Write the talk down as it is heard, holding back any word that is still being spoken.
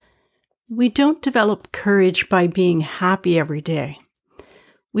We don't develop courage by being happy every day.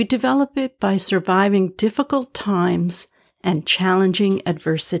 We develop it by surviving difficult times and challenging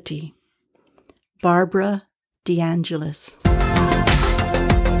adversity. Barbara DeAngelis.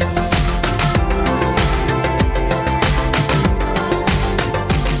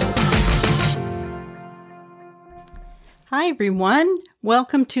 Hi, everyone.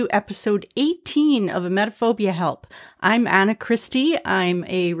 Welcome to episode 18 of Emetophobia Help. I'm Anna Christie. I'm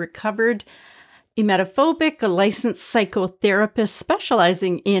a recovered emetophobic, a licensed psychotherapist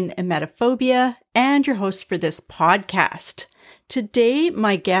specializing in emetophobia, and your host for this podcast. Today,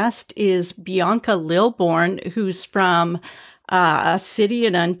 my guest is Bianca Lilborn, who's from a city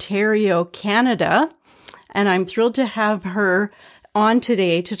in Ontario, Canada, and I'm thrilled to have her on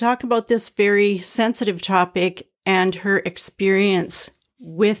today to talk about this very sensitive topic and her experience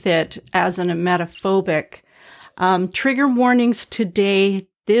with it as an emetophobic. Trigger warnings today.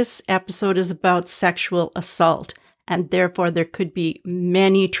 This episode is about sexual assault, and therefore there could be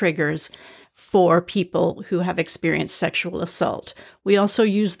many triggers for people who have experienced sexual assault. We also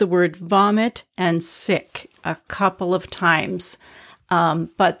use the word vomit and sick a couple of times,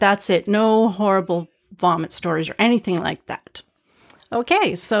 but that's it. No horrible vomit stories or anything like that.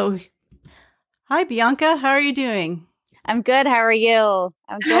 Okay, so hi, Bianca. How are you doing? I'm good. How are you?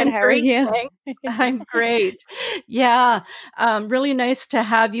 I'm good. How are you? I'm great. Yeah. Really nice to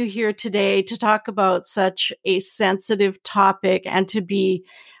have you here today to talk about such a sensitive topic and to be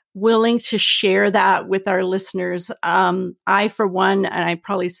willing to share that with our listeners. I, for one, and I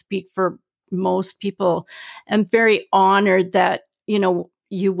probably speak for most people, am very honored that,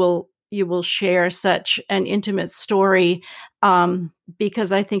 you will share such an intimate story,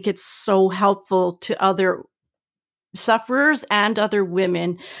 because I think it's so helpful to other sufferers and other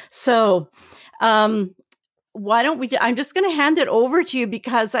women. So, why don't we, I'm just going to hand it over to you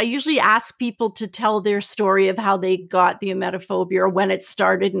because I usually ask people to tell their story of how they got the emetophobia or when it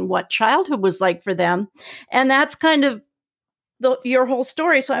started and what childhood was like for them. And that's kind of your whole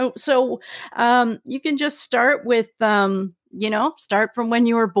story. So, you can just start with, start from when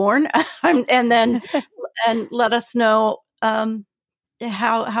you were born and then, and let us know,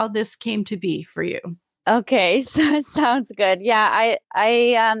 how this came to be for you. Okay, so it sounds good. Yeah,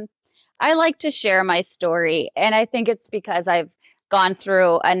 I like to share my story, and I think it's because I've gone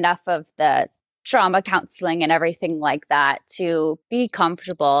through enough of the trauma counseling and everything like that to be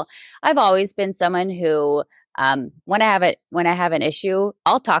comfortable. I've always been someone who, when I have an issue,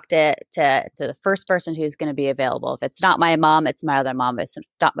 I'll talk to the first person who's going to be available. If it's not my mom, it's my other mom. If it's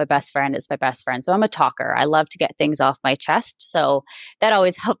not my best friend, it's my best friend. So I'm a talker. I love to get things off my chest. So that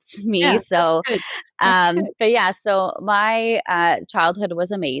always helps me. Yeah, so, but yeah, so my childhood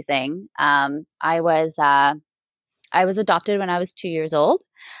was amazing. I was adopted when I was 2 years old.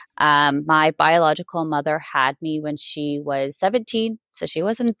 My biological mother had me when she was 17, so she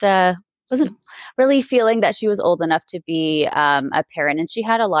wasn't really feeling that she was old enough to be a parent, and she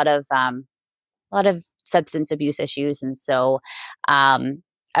had a lot of substance abuse issues, and so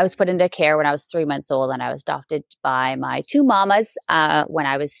I was put into care when I was 3 months old, and I was adopted by my two mamas when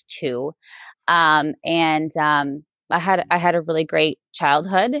I was 2, and I had a really great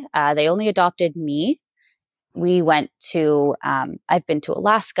childhood. They only adopted me. We went to, I've been to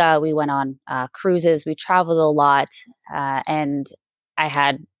Alaska. We went on cruises. We traveled a lot. And I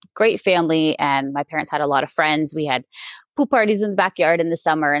had great family, and my parents had a lot of friends. We had pool parties in the backyard in the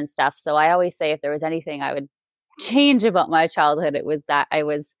summer and stuff. So I always say if there was anything I would change about my childhood, it was that I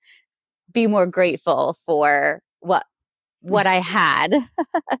was be more grateful for what I had.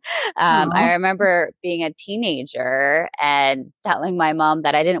 I remember being a teenager and telling my mom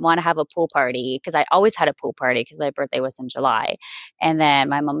that I didn't want to have a pool party because I always had a pool party because my birthday was in July. And then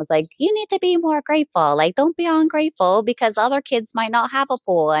my mom was like, you need to be more grateful. Like, don't be ungrateful because other kids might not have a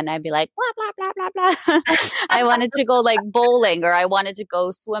pool. And I'd be like, blah, blah, blah, blah, blah. I wanted to go like bowling, or I wanted to go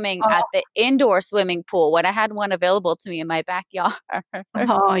swimming at the indoor swimming pool when I had one available to me in my backyard.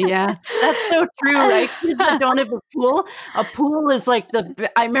 Oh, yeah. That's so true, right? Kids that don't have a pool. A pool is like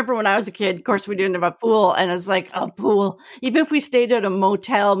I remember when I was a kid, of course, we didn't have a pool, and it's like a pool. Even if we stayed at a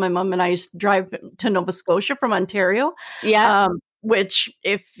motel, my mom and I used to drive to Nova Scotia from Ontario. Yeah. Which,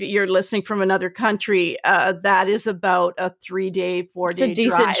 if you're listening from another country, that is about a 3-day, 4-day drive. It's a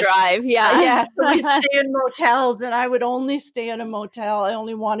decent drive. Yeah. Yeah. So we'd stay in motels, and I would only stay in a motel. I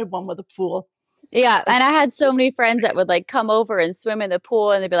only wanted one with a pool. Yeah. And I had so many friends that would like come over and swim in the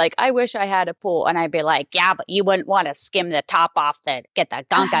pool, and they'd be like, I wish I had a pool. And I'd be like, yeah, but you wouldn't want to skim the top off to get the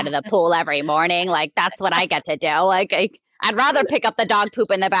gunk out of the pool every morning. Like, that's what I get to do. Like, I'd rather pick up the dog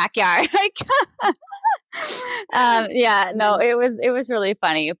poop in the backyard. Like, yeah, no, it was really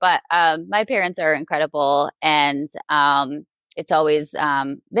funny, but my parents are incredible, and it's always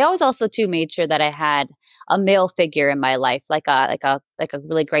they always also too made sure that I had a male figure in my life, like a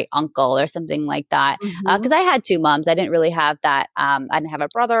really great uncle or something like that. Because Mhm. I had two moms, I didn't really have that. I didn't have a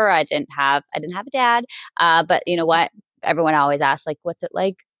brother, I didn't have a dad. But you know what? Everyone always asks, like, what's it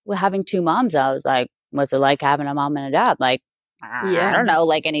like with having two moms? I was like, what's it like having a mom and a dad? Like, I Yeah, don't know,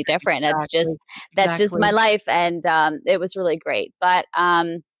 like any different. exactly. That's just Exactly. my life, and it was really great. But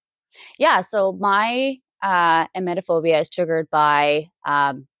yeah, so my emetophobia is triggered by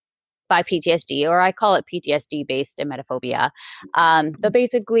PTSD, or I call it PTSD based emetophobia. But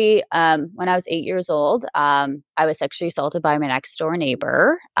basically, when I was 8 years old, I was sexually assaulted by my next door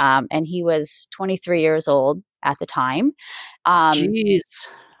neighbor, and he was 23 years old at the time. Um, Jeez.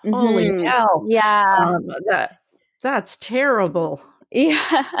 Holy mhm, hell. yeah, Um, that that's terrible. yeah,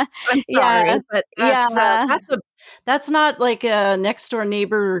 I'm yeah, sorry, but yeah, that's not like a next door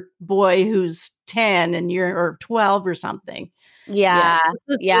neighbor boy who's 10 and you're or 12 or something. Yeah, yeah,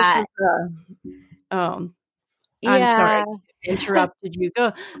 this yeah, is, I'm sorry, yeah. I interrupted you.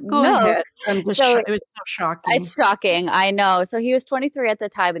 Go No, ahead. I'm just so it was so shocking. it's shocking. I know. So he was 23 at the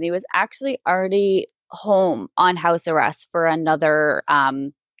time, and he was actually already home on house arrest for another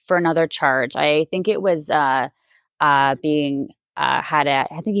charge. I think it was being had a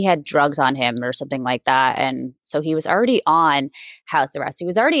I think he had drugs on him or something like that, and so he was already on house arrest. He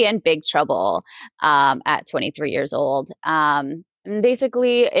was already in big trouble at 23 years old. And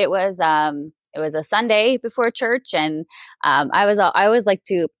basically, it was a Sunday before church, and I always like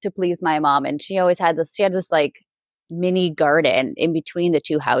to please my mom, and she had this like mini garden in between the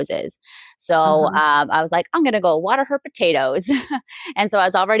two houses. So Uh-huh. I was like, I'm gonna go water her potatoes, and so I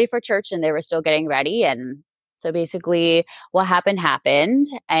was all ready for church, and they were still getting ready, and so basically, what happened,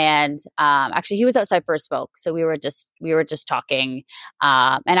 and actually, he was outside for a smoke, so we were just talking,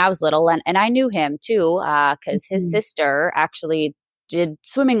 and I was little, and I knew him too, because his Mhm. sister actually did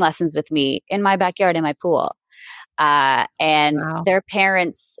swimming lessons with me in my backyard in my pool. And Wow. their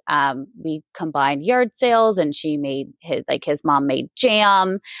parents, we combined yard sales, and she made his mom made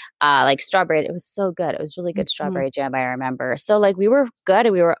jam, like strawberry. It was so good. It was really good Mhm. strawberry jam. I remember. So like we were good.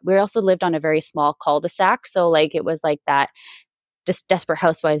 And we also lived on a very small cul-de-sac. So like it was like that just Desperate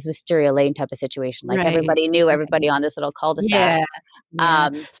Housewives Wisteria Lane type of situation. Like Right. everybody knew Right. everybody on this little cul-de-sac. Yeah. Yeah.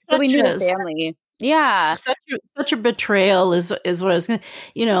 So we Such knew the a family. Yeah, such a betrayal is what I was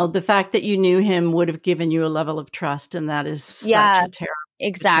gonna the fact that you knew him would have given you a level of trust, and that is such yeah. a terrible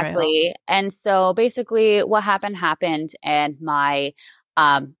betrayal. Exactly. And so basically what happened, and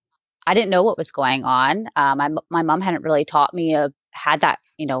um I didn't know what was going on. My mom hadn't really taught me had that,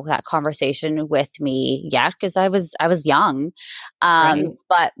 that conversation with me yet, because I was young. Right.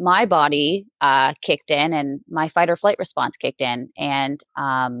 But my body kicked in, and my fight or flight response kicked in, and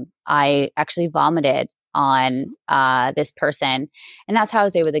I actually vomited on this person, and that's how I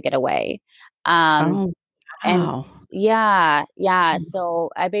was able to get away. Um Oh, and wow. yeah, yeah. So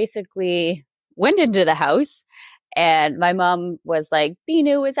I basically went into the house, and my mom was like,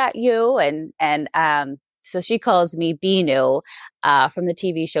 "Binu, is that you?" And so she calls me Binu from the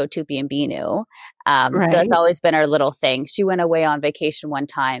TV show Tupi and Binu. So it's Right. always been our little thing. She went away on vacation one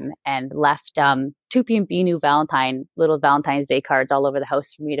time and left Tupi and Binu little Valentine's Day cards all over the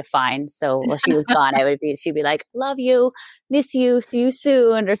house for me to find. So while she was gone, she'd be like, "Love you, miss you, see you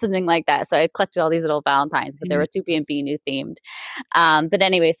soon," or something like that. So I collected all these little Valentines, but they Yeah. were Tupi and Binu themed. But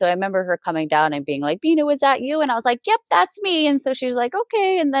anyway, so I remember her coming down and being like, "Binu, is that you?" And I was like, "Yep, that's me." And so she was like,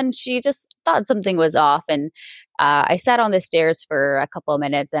 "Okay." And then she just thought something was off. And I sat on the stairs for a couple of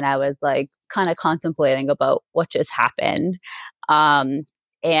minutes, and I was like kind of contemplating about what just happened. Um,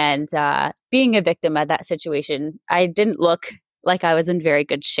 and being a victim of that situation, I didn't look like I was in very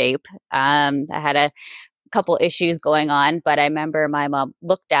good shape. I had a couple issues going on, but I remember my mom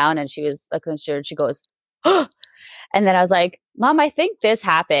looked down, and she was like, she goes, "Oh," and then I was like, "Mom, I think this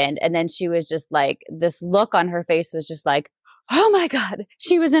happened." And then she was just like, this look on her face was just like, "Oh my God."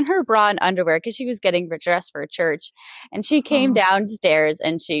 She was in her bra and underwear because she was getting dressed for church. And she came Oh, downstairs,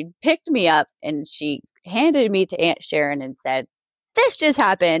 and she picked me up, and she handed me to Aunt Sharon and said, "This just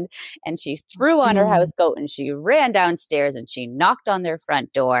happened." And she threw on her mm. house coat, and she ran downstairs, and she knocked on their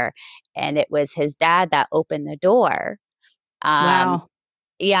front door. And it was his dad that opened the door. Um, Wow.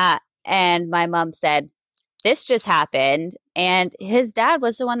 yeah. And my mom said, "This just happened." And his dad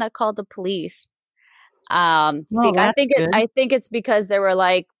was the one that called the police. Well, that's good. I think it's because they were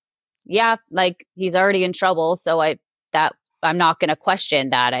like, yeah, like he's already in trouble. So that I'm not going to question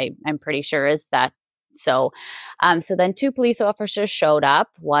that. I'm pretty sure is that So, so then two police officers showed up,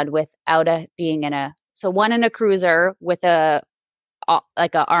 one without a being in a, so one in a cruiser with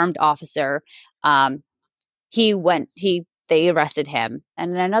like a armed officer. Um, they arrested him,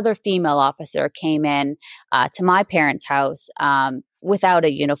 and another female officer came in to my parents' house without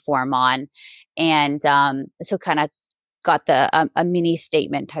a uniform on, and so kind of got a mini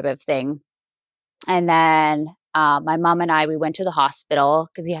statement type of thing. And then my mom and we went to the hospital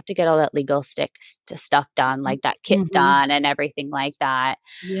because you have to get all that legal stuff done, like that kit Mm-hmm. done and everything like that.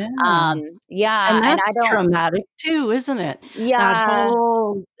 Yeah. Yeah, And and that's I don't. traumatic too, isn't it? That Yeah,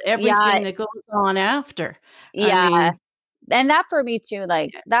 whole yeah, everything that goes on after. I yeah. mean, And that for me too,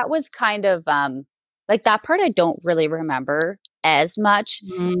 like that was kind of like that part I don't really remember as much.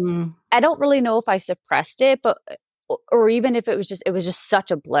 mm, I don't really know if I suppressed it, but or even if it was just such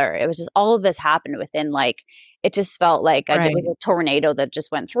a blur. It was just all of this happened within like it just felt like it was right. a tornado that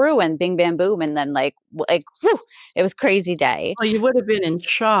just went through and bing bam boom and then like whew, it was crazy day. Well, you would have been in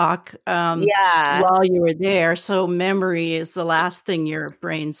shock Yeah. while you were there. So memory is the last thing your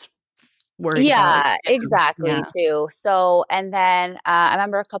brain's worried about. Yeah, exactly Yeah. too. So, and then I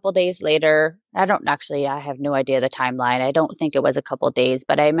remember a couple days later, I don't actually, I have no idea the timeline. I don't think it was a couple days,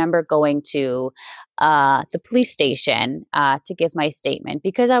 but I remember going to the police station to give my statement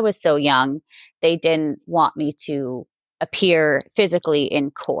because I was so young. They didn't want me to appear physically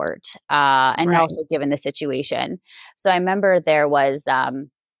in court, and Right. also given the situation. So I remember there was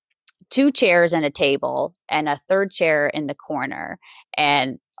two chairs and a table and a third chair in the corner,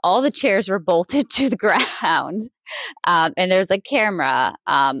 and all the chairs were bolted to the ground. And there's a camera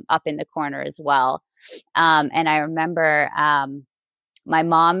up in the corner as well. And I remember my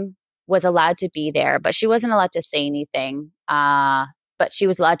mom was allowed to be there, but she wasn't allowed to say anything. But she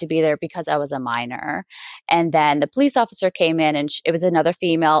was allowed to be there because I was a minor. And then the police officer came in, and it was another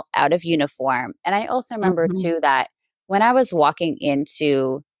female out of uniform. And I also remember Mhm. too that when I was walking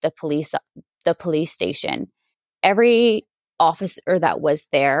into the police station, every officer that was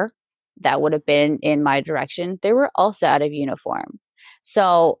there that would have been in my direction, they were also out of uniform.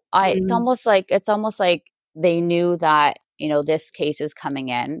 So Mm, it's almost like they knew that, this case is coming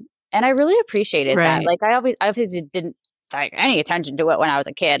in. And I really appreciated that. right. Like I obviously didn't pay any attention to it when I was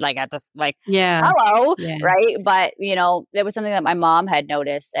a kid. Like I just like, Yeah. hello, Yeah. right? But it was something that my mom had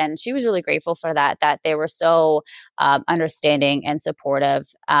noticed, and she was really grateful for that they were so understanding and supportive.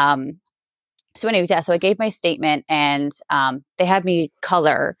 So anyways, yeah, so I gave my statement, and they had me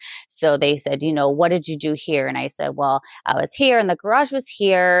color. So they said, what did you do here? And I said, well, I was here and the garage was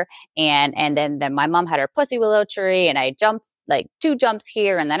here. And then my mom had her pussy willow tree, and I jumped like two jumps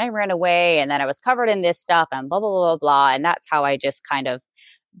here, and then I ran away, and then I was covered in this stuff and blah, blah, blah, blah, blah. And that's how I just kind of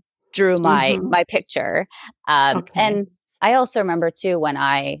drew my Mhm. my picture. Okay. And I also remember too when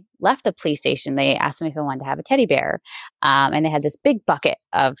I left the police station, they asked me if I wanted to have a teddy bear, and they had this big bucket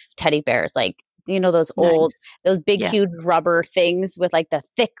of teddy bears, like Nice. those big Yeah. huge rubber things with like the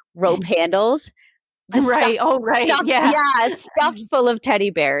thick rope handles, just Right. Oh, right. stuffed, Yeah. yeah, stuffed full of teddy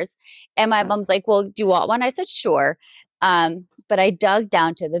bears. And my mom's like, "Well, do you want one?" I said, "Sure." But I dug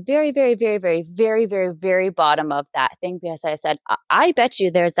down to the very, very, very, very, very, very, very bottom of that thing because I said, I bet you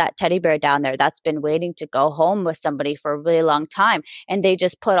there's that teddy bear down there that's been waiting to go home with somebody for a really long time, and they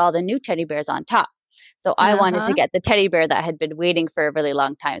just put all the new teddy bears on top." So I wanted to Uh-huh. get the teddy bear that had been waiting for a really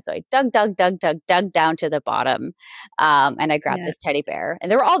long time. So I dug down to the bottom, and I grabbed Yeah. this teddy bear.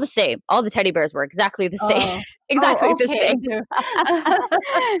 And they were all the same. All the teddy bears were exactly the same. Oh. Exactly Oh, the okay. same.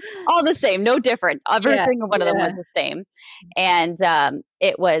 All the same, no different. Every Yeah. single one of them Yeah. was the same. And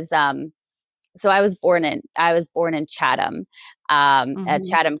it was so I was born in Chatham, at Mhm.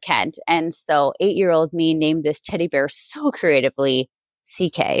 Chatham, Kent. And so 8-year-old me named this teddy bear so creatively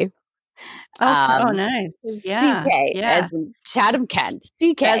CK. Okay. Oh, Um, nice. Yeah. CK Yeah. as in Chatham, Kent. As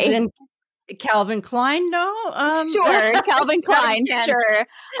CK. in Calvin Klein, no? Sure, Calvin Chatham Klein, Kent. sure.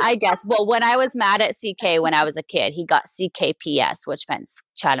 I guess. Well, when I was mad at CK when I was a kid, he got CKPS, which meant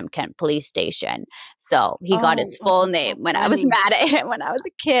Chatham Kent Police Station. So he got Oh, his full oh, name how when I was funny. mad at him when I was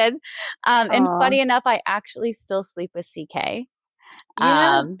a kid. And Aw. funny enough, I actually still sleep with CK.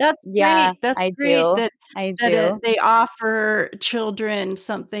 Yeah, that's Yeah, great. That's I great do. that I do. they offer children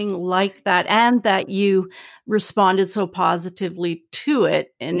something like that and that you responded so positively to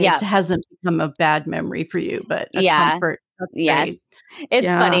it, and it Yep. hasn't become a bad memory for you, but a Yeah. comfort. That's great. Yes. It's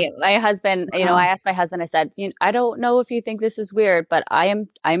Yeah. funny. My husband, I Wow. asked my husband, I said, I don't know if you think this is weird, but I'm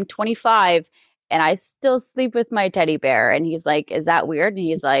 25 and I still sleep with my teddy bear. And he's like, is that weird? And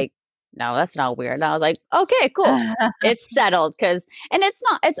he's like, no, that's not weird. And I was like, okay, cool. It's settled. And it's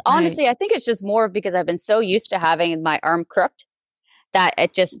not, it's Right. honestly, I think it's just more because I've been so used to having my arm crooked that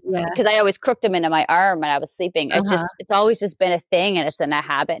it just, because I always crooked him into my arm when I was sleeping. It's always just been a thing, and it's in a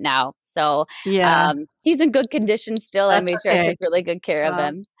habit now. So he's in good condition still. I made sure I took really good care of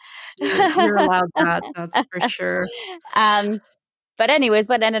him. You're allowed that. That's for sure. But anyways,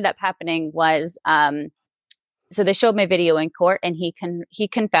 what ended up happening was, so they showed my video in court, and he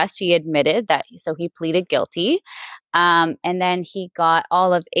confessed, he admitted that, so he pleaded guilty. And then he got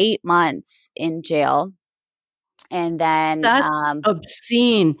all of 8 months in jail. And then that's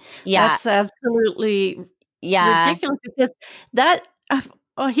obscene. Yeah. That's absolutely ridiculous, because that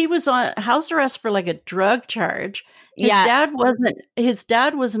he was on house arrest for like a drug charge. His dad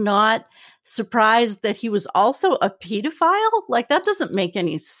was not surprised that he was also a pedophile. Like, that doesn't make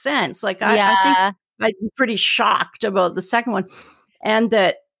any sense. Like, I think I'd be pretty shocked about the second one. And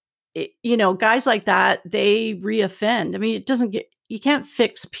that, guys like that, they reoffend. I mean, you can't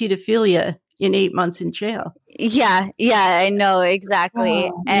fix pedophilia in 8 months in jail. Yeah, I know,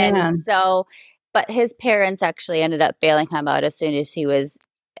 exactly. So, but his parents actually ended up bailing him out as soon as he was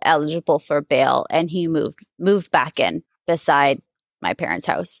eligible for bail, and he moved back in beside my parents'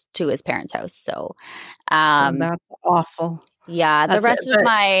 house to his parents' house. So, that's awful. Yeah, the rest of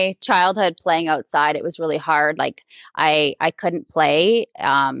my childhood playing outside, it was really hard. Like, I couldn't play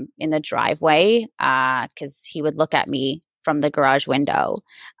in the driveway because he would look at me from the garage window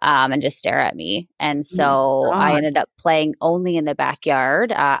and just stare at me. And so I ended up playing only in the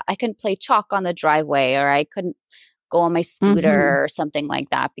backyard. I couldn't play chalk on the driveway, or I couldn't go on my scooter or something like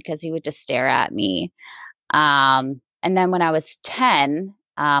that, because he would just stare at me. And then when I was 10,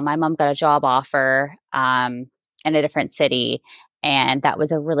 my mom got a job offer in a different city, and that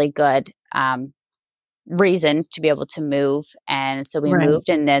was a really good reason to be able to move. And so we moved,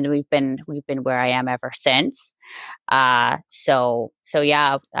 and then we've been where I am ever since. So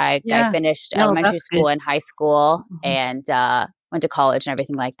yeah, I finished elementary school and high school, and went to college and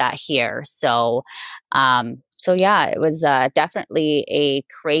everything like that here. So yeah, it was definitely a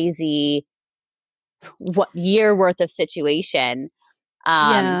crazy year worth of situation.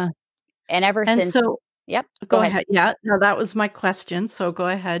 And since. Yep. Go ahead. Yeah. No, that was my question. So go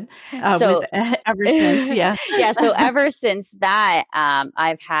ahead. So ever since, So ever since that,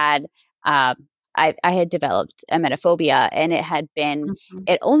 I've had, I had developed emetophobia, and it had been,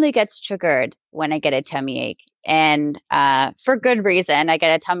 it only gets triggered when I get a tummy ache, and for good reason. I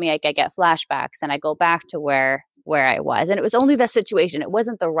get a tummy ache, I get flashbacks, and I go back to where I was. And it was only the situation. It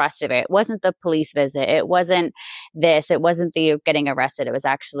wasn't the rest of it. It wasn't the police visit. It wasn't this. It wasn't the getting arrested. It was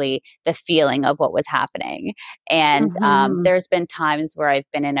actually the feeling of what was happening. And there's been times where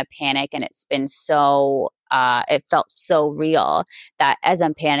I've been in a panic, and it's been so, it felt so real that as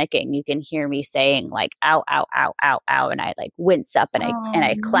I'm panicking, you can hear me saying like, ow, ow, ow, ow, ow. And I like wince up, and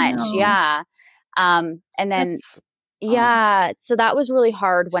I clench. No. Yeah. And then so that was really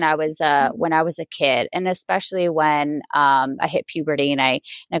hard when I was a kid, and especially when I hit puberty, and I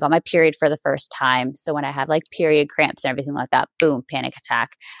got my period for the first time. So when I had like period cramps and everything like that, boom, panic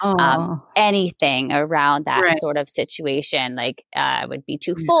attack. Anything around that sort of situation, like I would be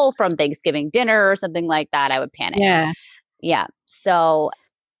too full from Thanksgiving dinner or something like that, I would panic. Yeah. So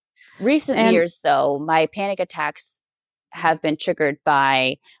recent years, though, my panic attacks have been triggered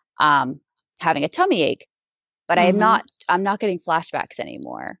by having a tummy ache. But I'm not getting flashbacks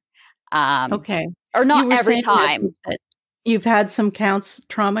anymore. Or not every time. That you've had some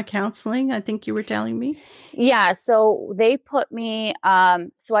trauma counseling, I think you were telling me. Yeah. So they put me, I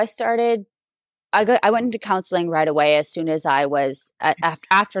went into counseling right away as soon as I was,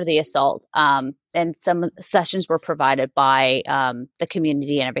 after the assault. And some sessions were provided by the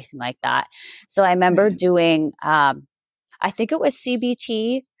community and everything like that. So I remember doing, I think it was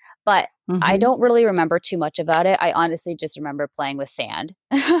CBT, but I don't really remember too much about it. I honestly just remember playing with sand.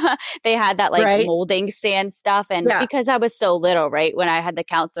 They had that like molding sand stuff. And because I was so little, when I had the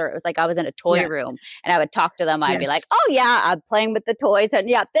counselor, it was like I was in a toy room, and I would talk to them. I'd be like, oh yeah, I'm playing with the toys,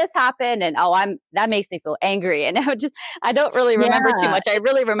 and this happened. And that makes me feel angry. And I don't really remember too much. I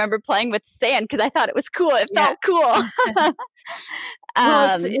really remember playing with sand because I thought it was cool. It felt cool.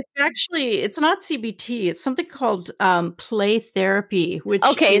 Well, it's not CBT. It's something called play therapy, which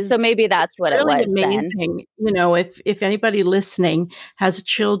so maybe that's what really it was. Amazing. Then. If anybody listening has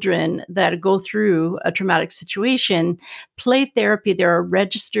children that go through a traumatic situation, play therapy. There are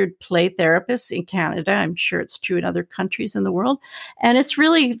registered play therapists in Canada. I'm sure it's true in other countries in the world, and it's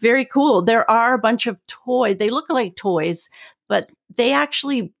really very cool. There are a bunch of toys. They look like toys, but they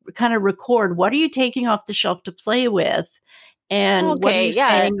actually kind of record what are you taking off the shelf to play with. And what are you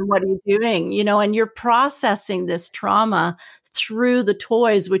saying and what are you doing? And you're processing this trauma through the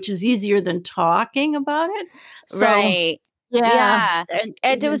toys, which is easier than talking about it. So, Yeah. Yeah. And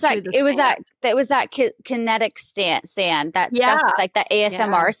And even through the sand. it was that kinetic sand, that stuff Yeah. with like the Yeah.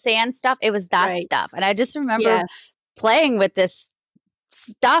 ASMR sand stuff. It was that Right. stuff. And I just remember Yeah. playing with this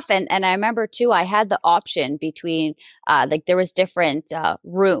stuff. And I remember too, I had the option between like there was different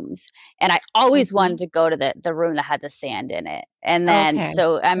rooms, and I always Mhm. wanted to go to the room that had the sand in it. And then Okay.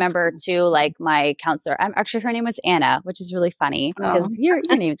 so I That's remember cool. too, like my counselor, actually her name was Anna, which is really funny Oh. because your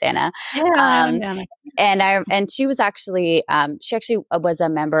name's Anna. Yeah, Um, Anna. and she was actually she actually was a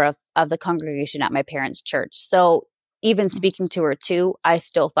member of the congregation at my parents' church. So even speaking to her too, I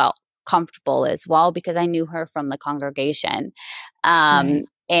still felt comfortable as well because I knew her from the congregation. Right.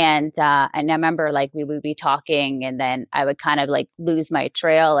 And I remember like we would be talking, and then I would kind of like lose my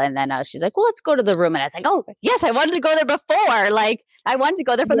trail, and then she's like, "Well, let's go to the room," and I was like, "Oh, yes, I wanted to go there before. Like I wanted to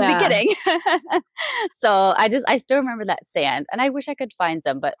go there from the Yeah. beginning." So I still remember that sand, and I wish I could find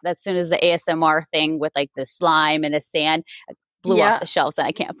some, but as soon as the ASMR thing with like the slime and the sand blew off Yeah. the shelves, and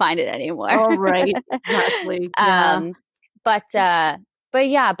I can't find it anymore. All right. Exactly. Yeah. um, but S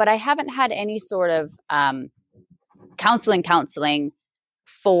yeah, but I haven't had any sort of counseling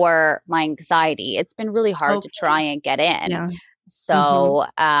for my anxiety. It's been really hard to Okay. try and get in. Yeah. Mhm. So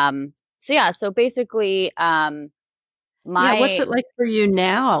yeah, so basically Yeah, what's my it like for you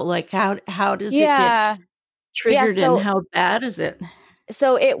now? Like, how does it get yeah, yeah, triggered and how bad is it?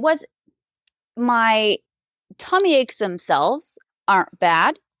 so it was my tummy aches themselves aren't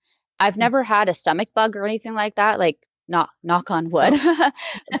bad. I've Mm. never had a stomach bug or anything like that, like knock on wood. Oh.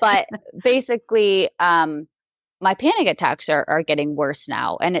 But basically, my panic attacks are getting worse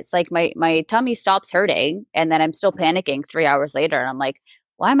now. And it's like my tummy stops hurting, and then I'm still panicking 3 hours later. And I'm like,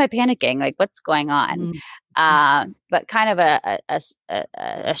 why am I panicking? Like, what's going on? Mm. But kind of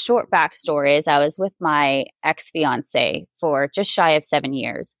a short backstory is I was with my ex fiance for just shy of 7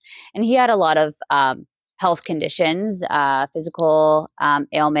 years, and he had a lot of health conditions, physical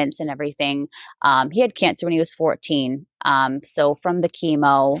ailments, and everything. He had cancer when he was 14. So from the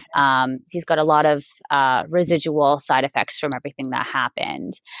chemo, he's got a lot of residual side effects from everything that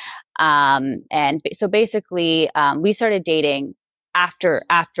happened. So basically, we started dating after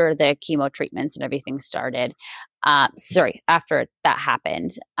the chemo treatments and everything started. Sorry, after that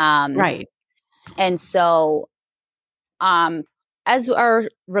happened. Right. And so um, as our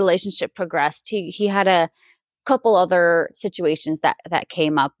relationship progressed, he had a couple other situations that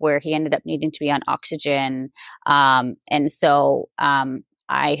came up where he ended up needing to be on oxygen.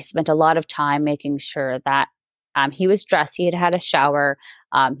 I spent a lot of time making sure that he was dressed, he had had a shower,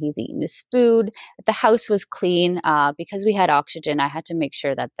 he's eaten his food, that the house was clean. Because we had oxygen, I had to make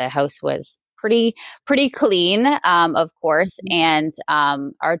sure that the house was pretty clean, of course. Mhm.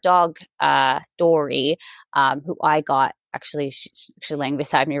 And our dog, Dory, who I got, actually she's actually laying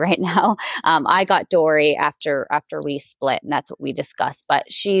beside me right now. I got Dory after we split, and that's what we discussed. But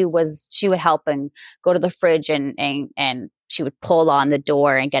she would help and go to the fridge, and she would pull on the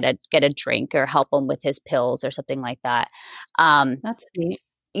door and get a drink or help him with his pills or something like that. Um, That's neat.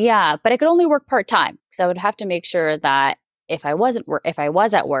 yeah, but I could only work part time because I would have to make sure that if I was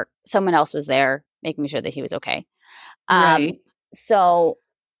at work, someone else was there making sure that he was okay. Um, Right. so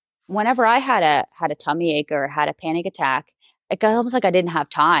whenever I had a tummy ache or had a panic attack, it got almost like I didn't have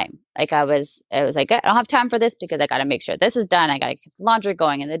time. Like it was like, I don't have time for this because I got to make sure this is done. I got to keep the laundry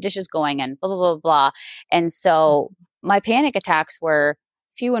going and the dishes going and blah, blah, blah, blah. And so my panic attacks were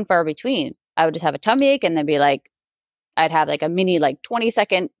few and far between. I would just have a tummy ache and then be like, I'd have like a mini, like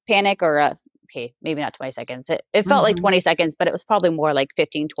 20-second panic okay, maybe not 20 seconds. It felt like Mhm. 20 seconds, but it was probably more like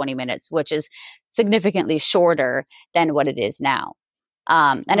 15, 20 minutes, which is significantly shorter than what it is now.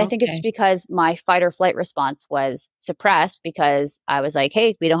 And I think it's Okay. because my fight or flight response was suppressed because I was like,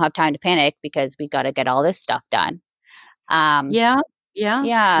 hey, we don't have time to panic because we got to get all this stuff done. Um, Yeah. Yeah.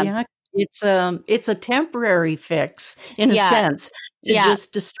 yeah, Yeah. It's a temporary fix in a yeah, sense to yeah,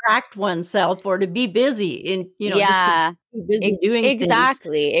 just distract oneself or to be busy in, just to yeah. be busy doing things.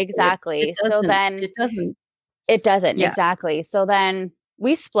 It Exactly. So then it doesn't it doesn't, yeah. exactly. So then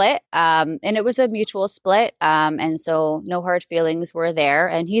we split, and it was a mutual split. And so no hard feelings were there,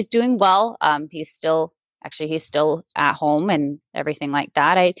 and he's doing well. He's still at home and everything like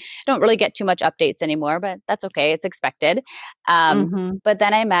that. I don't really get too much updates anymore, but that's okay. It's expected. Mhm. But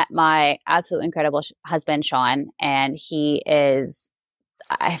then I met my absolutely incredible husband, Sean, and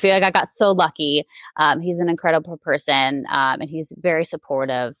I feel like I got so lucky. He's an incredible person, and he's very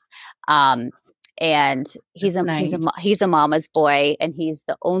supportive. Um, and That's nice. he's a mama's boy, and he's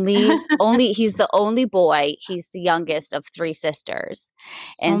the only boy. He's the youngest of three sisters,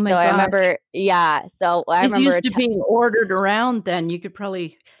 Oh and so my I gosh. remember, yeah. So I He's remember, used to being ordered around then. You could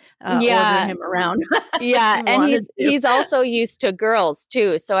probably order Yeah. him around. Yeah, He and wanted to. he's also used to girls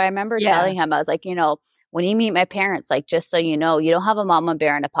too. So I remember Yeah. telling him, I was like, when you meet my parents, like just so you know, you don't have a mama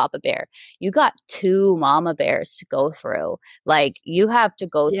bear and a papa bear. You got two mama bears to go through. Like you have to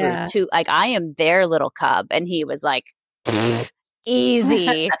go through Yeah. two. Like I am their little cub, and he was like,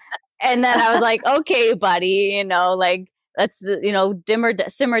 easy. And then I was like, okay, buddy, like let's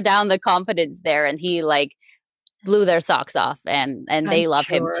simmer down the confidence there. And he like blew their socks off, and I'm they love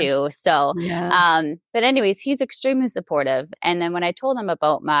him sure. too. So Yeah. but anyways, he's extremely supportive. And then when I told him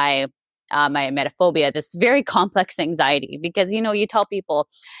about my my emetophobia, this very complex anxiety, because you tell people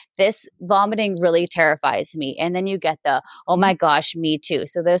this vomiting really terrifies me, and then you get the oh my gosh, me too.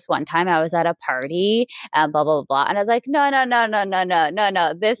 So there's one time I was at a party and blah blah blah, and I was like, no no no no no no no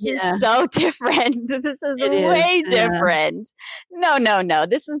no, this is Yeah. so different. This is It is. way Yeah. different. No no no,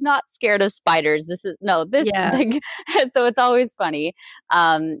 this is not scared of spiders. This is no this Yeah. like so it's always funny.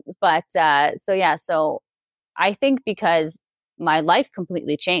 So I think because my life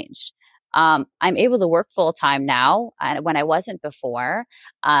completely changed. I'm able to work full time now, when I wasn't before.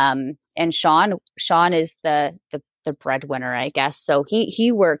 And Sean is the breadwinner, I guess. So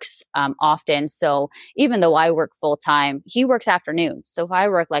he works often. So even though I work full time, he works afternoons. So if I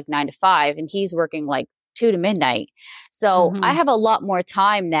work like 9 to 5, and he's working like 2 to midnight, so I Mhm. have a lot more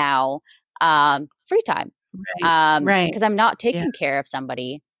time now, free time, Right. because I'm not Yeah. taking care of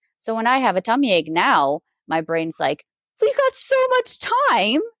somebody. So when I have a tummy ache now, my brain's like, we got so much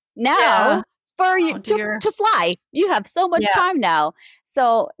time now Yeah. for you Oh, dear. to fly. You have so much Yeah. time now.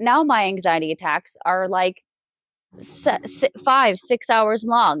 So now my anxiety attacks are like 5, 6 hours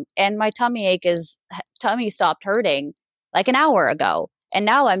long, and my tummy stopped hurting like an hour ago, and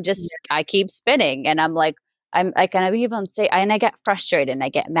now I keep spinning, and I'm like, I kind of even say, and I get frustrated and I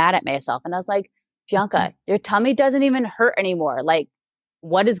get mad at myself, and I was like, Bianca, your tummy doesn't even hurt anymore. Like,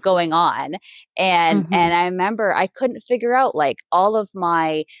 what is going on? And Mhm. I remember I couldn't figure out like all of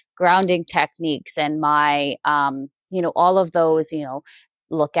my grounding techniques and my all of those,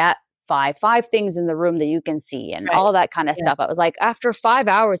 look at five things in the room that you can see and Right. all that kind of Yeah. stuff. I was like, after 5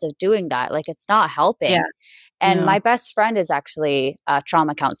 hours of doing that, like it's not Yeah. helping. And my No. best friend is actually a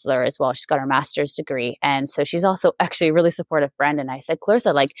trauma counselor as well. She's got her master's degree. And so she's also actually a really supportive friend. And I said,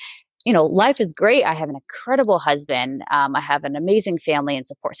 Clarissa, like, life is great. I have an incredible husband. I have an amazing family and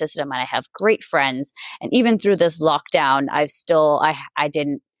support system, and I have great friends. And even through this lockdown, I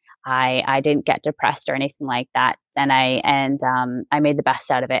didn't get depressed or anything like that. And I made the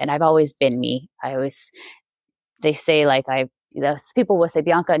best out of it. And I've always been me. They say like people will say,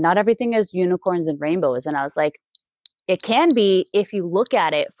 Bianca, not everything is unicorns and rainbows. And I was like, it can be if you look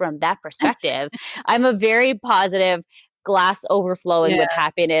at it from that perspective. I'm a very positive, glass overflowing Yeah. with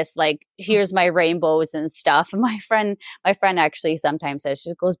happiness. Like, here's my rainbows and stuff. My friend actually sometimes says,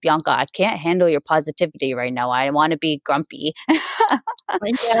 she goes, Bianca, I can't handle your positivity right now. I want to be grumpy.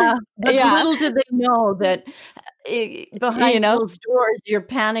 Yeah, but Yeah. little did they know that You behind know, closed doors, you're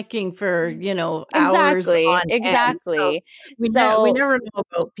panicking for, hours exactly. on end. So Exactly. we So never know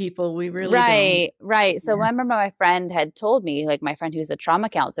about people. We really don't. right, right. So Yeah. I remember my friend had told me, like my friend who's a trauma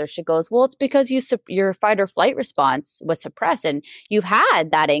counselor, she goes, "Well, it's because your fight or flight response was suppressed, and you've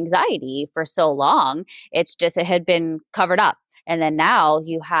had that anxiety for so long. It's just it had been covered up, and then now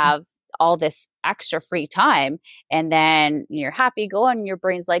you have all this extra free time, and then you're happy going. And your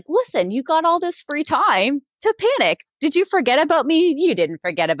brain's like, listen, you got all this free time to panic. Did you forget about me? You didn't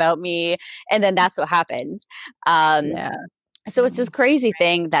forget about me." And then that's what happens. Um, Yeah. so it's this crazy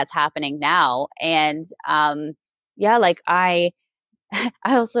thing that's happening now. And yeah, like I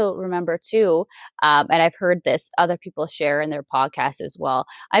also remember too, and I've heard this other people share in their podcasts as well.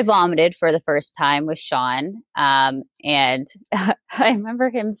 I vomited for the first time with Sean, and I remember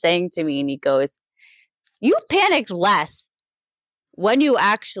him saying to me, and he goes, you panicked less when you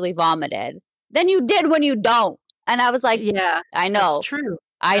actually vomited than you did when you don't. And I was like, Yeah, I that's know, true.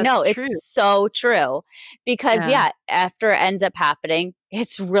 I That's know, true. it's so true. Because Yeah. yeah, after it ends up happening,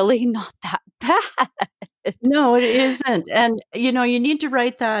 it's really not that bad. No, it isn't, and, you need to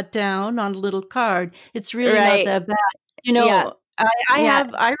write that down on a little card. It's really not Right. that bad. Yeah. Yeah.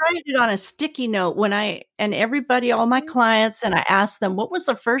 I write it on a sticky note and everybody, all my clients, and I ask them, "What was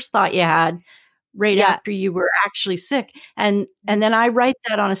the first thought you had right Yeah. after you were actually sick?" And then I write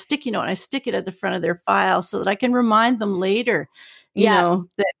that on a sticky note, and I stick it at the front of their file so that I can remind them later, Yeah.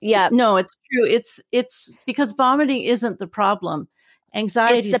 that Yeah. no, it's true. It's because vomiting isn't the problem. It's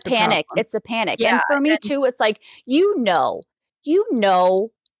Anxiety the is the panic. problem. It's the panic. Yeah, And for me and too, it's like, you know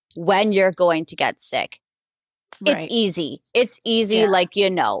when you're going to get sick. It's right. easy. It's easy, Yeah. like,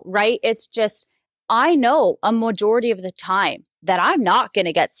 right? It's just, I know a majority of the time that I'm not going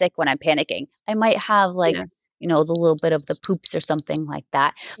to get sick when I'm panicking. I might have like, Yes. the little bit of the poops or something like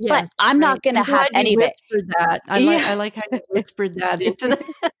that, but Yes, I'm right. not going to I'm have glad you any of it. whispered that. Yeah. I like how you whispered that into the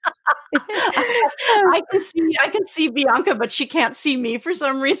I can see Bianca, but she can't see me for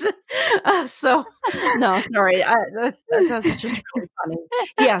some reason. So no, sorry. That's just really funny.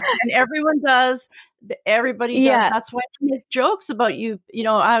 Yes, and everyone does. Everybody does. Yeah. That's why they make jokes about you.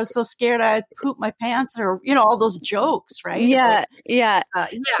 I was so scared I'd poop my pants, or all those jokes, right? About Yeah. Yeah. yeah,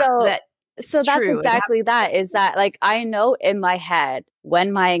 So, it's that's true. It exactly that, is that like, I know in my head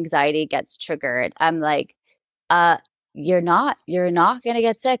when my anxiety gets triggered, I'm like, uh, you're not going to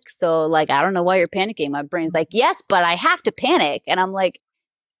get sick. So like, I don't know why you're panicking. My brain's like, yes, but I have to panic. And I'm like,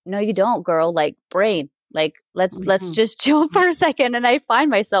 no, you don't, girl. Like, brain, like, let's Mhm. just chill for a second. And I find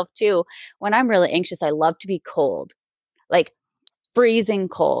myself too, when I'm really anxious, I love to be cold, like freezing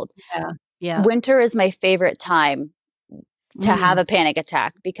cold. Yeah, yeah. Winter is my favorite time to have Mm, a panic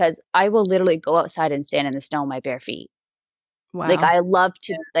attack, because I will literally go outside and stand in the snow on my bare feet. Like, wow. I love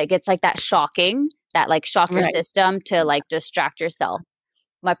to, like, it's like that like shock your Right. system to like distract yourself.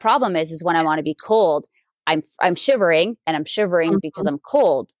 My problem is when I want to be cold, I'm shivering, and I'm shivering because Mhm. I'm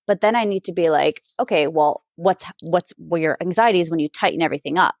cold. But then I need to be like, okay, well, what's where your anxiety is when you tighten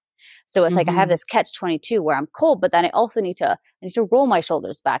everything up. So it's like I have Mhm. this catch 22 where I'm cold, but then I also need to roll my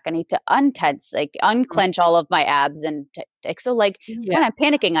shoulders back. I need to untense, like unclench all of my abs, and so like Yeah, when I'm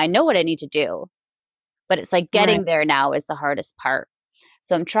panicking, I know what I need to do, but it's like right. getting there now is the hardest part.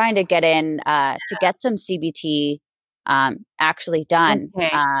 So I'm trying to get in to get some CBT actually done. Okay.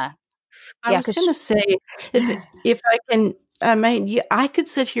 I Yeah, was because gonna say, if I can, I mean, I could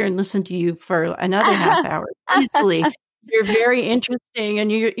sit here and listen to you for another half hour easily. You're very interesting,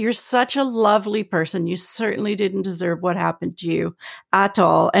 and you're such a lovely person. You certainly didn't deserve what happened to you at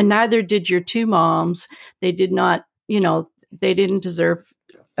all, and neither did your two moms. They did not, they didn't deserve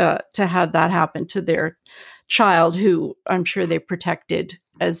to have that happen to their child, who I'm sure they protected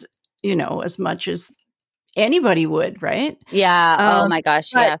as much as anybody would, right? yeah, oh Um, my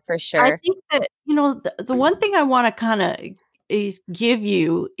gosh, but yeah, for I sure. think that, the one thing I want to kind of give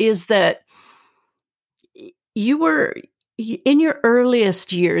you is that you were in your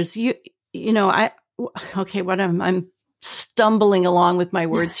earliest years. You know, I okay. What I'm stumbling along with my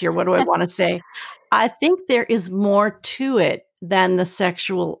words here. What do I want to say? I think there is more to it than the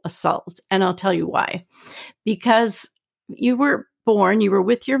sexual assault, and I'll tell you why. Because you were born, you were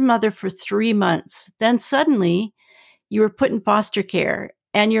with your mother for 3 months, then suddenly you were put in foster care,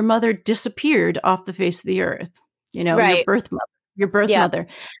 and your mother disappeared off the face of the earth. Your Right. birth mother, your birth Yep. mother.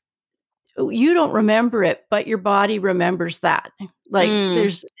 You don't remember it, but your body remembers that. Like,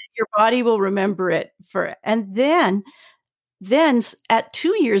 Mm. your body will remember it and then at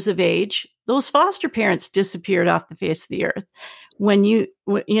 2 years of age, those foster parents disappeared off the face of the earth. When you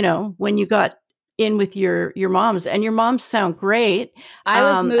got in with your moms, and your moms sound great, I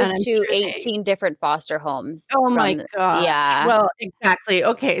was and moved I'm to sure they. 18 different foster homes Oh my from, gosh. yeah. Well, exactly.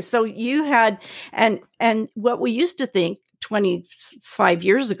 Okay, so you had and what we used to think 25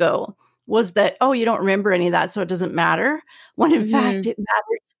 years ago was that, oh, you don't remember any of that, so it doesn't matter. When in fact Hmm. it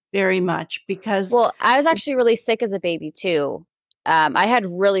matters very much because Well, I was actually really sick as a baby too. I had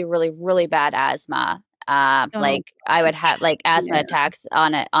really, really, really bad asthma. oh Like I would have like asthma yeah, attacks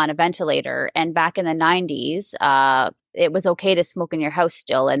on a ventilator. And back in the 90s, it was okay to smoke in your house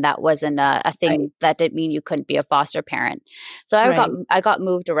still, and that wasn't a right, thing. That didn't mean you couldn't be a foster parent. So I got right. I got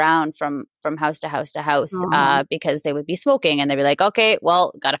moved around from house to house to house Uh-huh. because they would be smoking, and they'd be like, "Okay,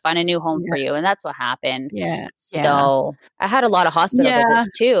 well, got to find a new home Yeah, for you," and that's what happened. yeah, yeah. So I had a lot of hospital Yeah,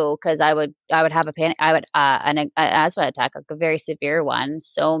 visits too, because I would have a panic, an asthma attack, like a very severe one.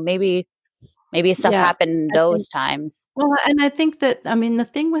 So maybe stuff yeah. happened I think those times. well, and I think that, I mean, the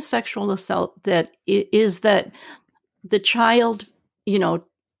thing with sexual assault is that the child, you know,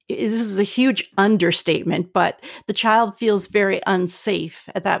 this is a huge understatement, but the child feels very unsafe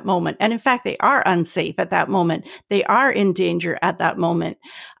at that moment. And in fact, they are unsafe at that moment. They are in danger at that moment.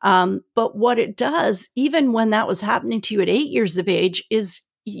 But what it does, even when that was happening to you at 8 years of age, is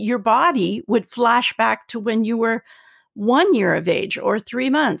your body would flash back to when you were 1 year of age or 3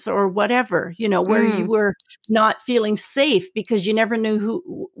 months or whatever, where you Mm, were not feeling safe because you never knew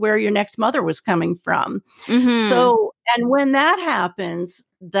where your next mother was coming from. mhm. So, and when that happens,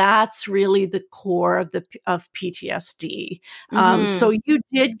 that's really the core of PTSD. So Mhm. you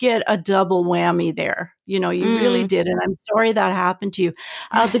did get a double whammy there. You really Mm. did, and I'm sorry that happened to you.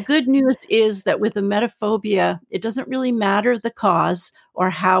 The good news is that with emetophobia, it doesn't really matter the cause or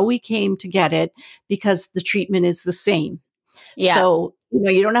how we came to get it, because the treatment is the same. Yeah. So,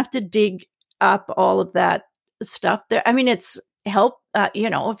 you don't have to dig up all of that stuff there. I mean, help.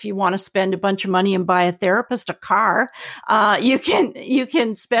 If you want to spend a bunch of money and buy a therapist a car, you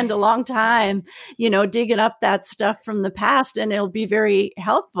can spend a long time, digging up that stuff from the past, and it'll be very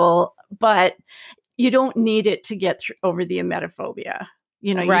helpful. But you don't need it to get over the emetophobia.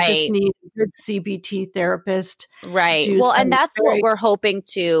 You just need a good CBT therapist. Right. Well, and that's what we're hoping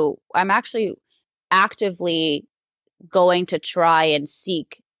to. I'm actually actively going to try and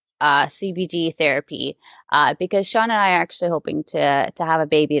seek CBT therapy because Sean and I are actually hoping to have a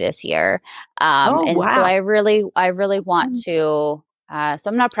baby this year. So I really want to. So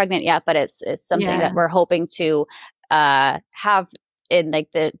I'm not pregnant yet, but it's something that we're hoping to have in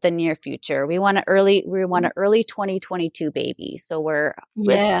like the near future. We want an early 2022 baby. So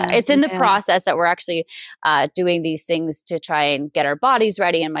it's in the process that we're actually doing these things to try and get our bodies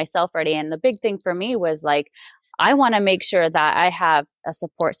ready and myself ready. And the big thing for me was like, I want to make sure that I have a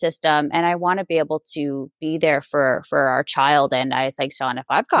support system and I want to be able to be there for our child. And I was like, Sean, if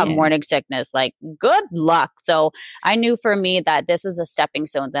I've got morning sickness, like good luck. So I knew for me that this was a stepping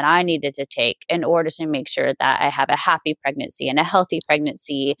stone that I needed to take in order to make sure that I have a happy pregnancy and a healthy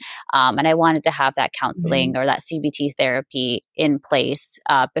pregnancy. And I wanted to have that counseling or that CBT therapy in place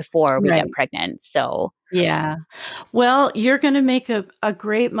before we get pregnant. So yeah. Well, you're going to make a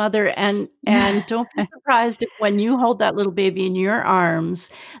great mother, and don't be surprised if when you hold that little baby in your arms,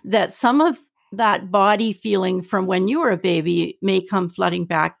 that some of that body feeling from when you were a baby may come flooding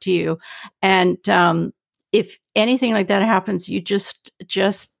back to you. And if anything like that happens, you just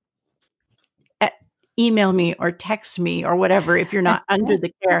email me or text me or whatever if you're not under the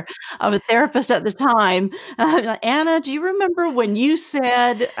care of a therapist at the time. Anna, do you remember when you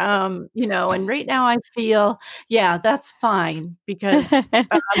said, and right now I feel, that's fine, because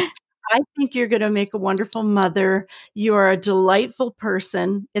I think you're going to make a wonderful mother. You are a delightful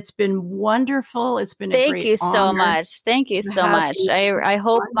person. It's been wonderful. It's been a great honor. Thank you so much. Thank you so much. I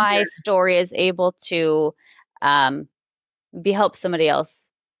hope my story is able to help somebody else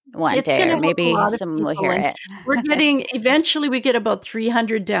one day, or maybe someone will hear it. Eventually we get about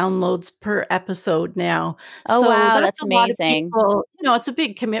 300 downloads per episode now. Oh, so wow, that's amazing. It's a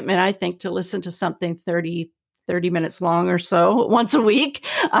big commitment, I think, to listen to something 30 minutes long or so once a week.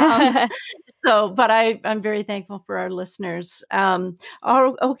 But I'm very thankful for our listeners.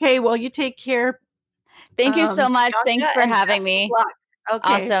 Okay, well, you take care. Thank you so much. Thanks for having me.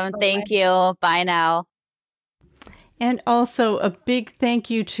 Okay, awesome. Thank you. Bye now. And also a big thank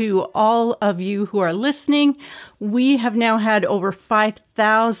you to all of you who are listening. We have now had over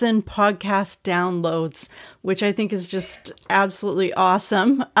 5,000 podcast downloads, which I think is just absolutely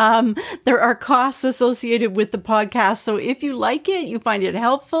awesome. There are costs associated with the podcast. So if you like it, you find it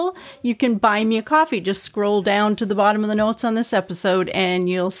helpful, you can buy me a coffee. Just scroll down to the bottom of the notes on this episode and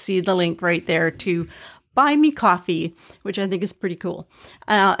you'll see the link right there to buy me coffee, which I think is pretty cool.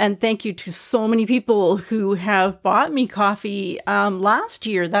 And thank you to so many people who have bought me coffee last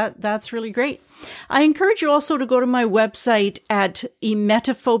year. That's really great. I encourage you also to go to my website at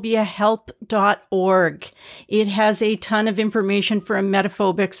emetophobiahelp.org. It has a ton of information for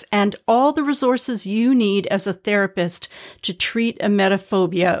emetophobics and all the resources you need as a therapist to treat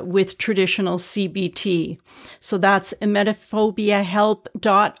emetophobia with traditional CBT. So that's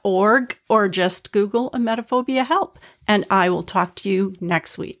emetophobiahelp.org, or just Google emetophobia help, and I will talk to you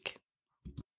next week.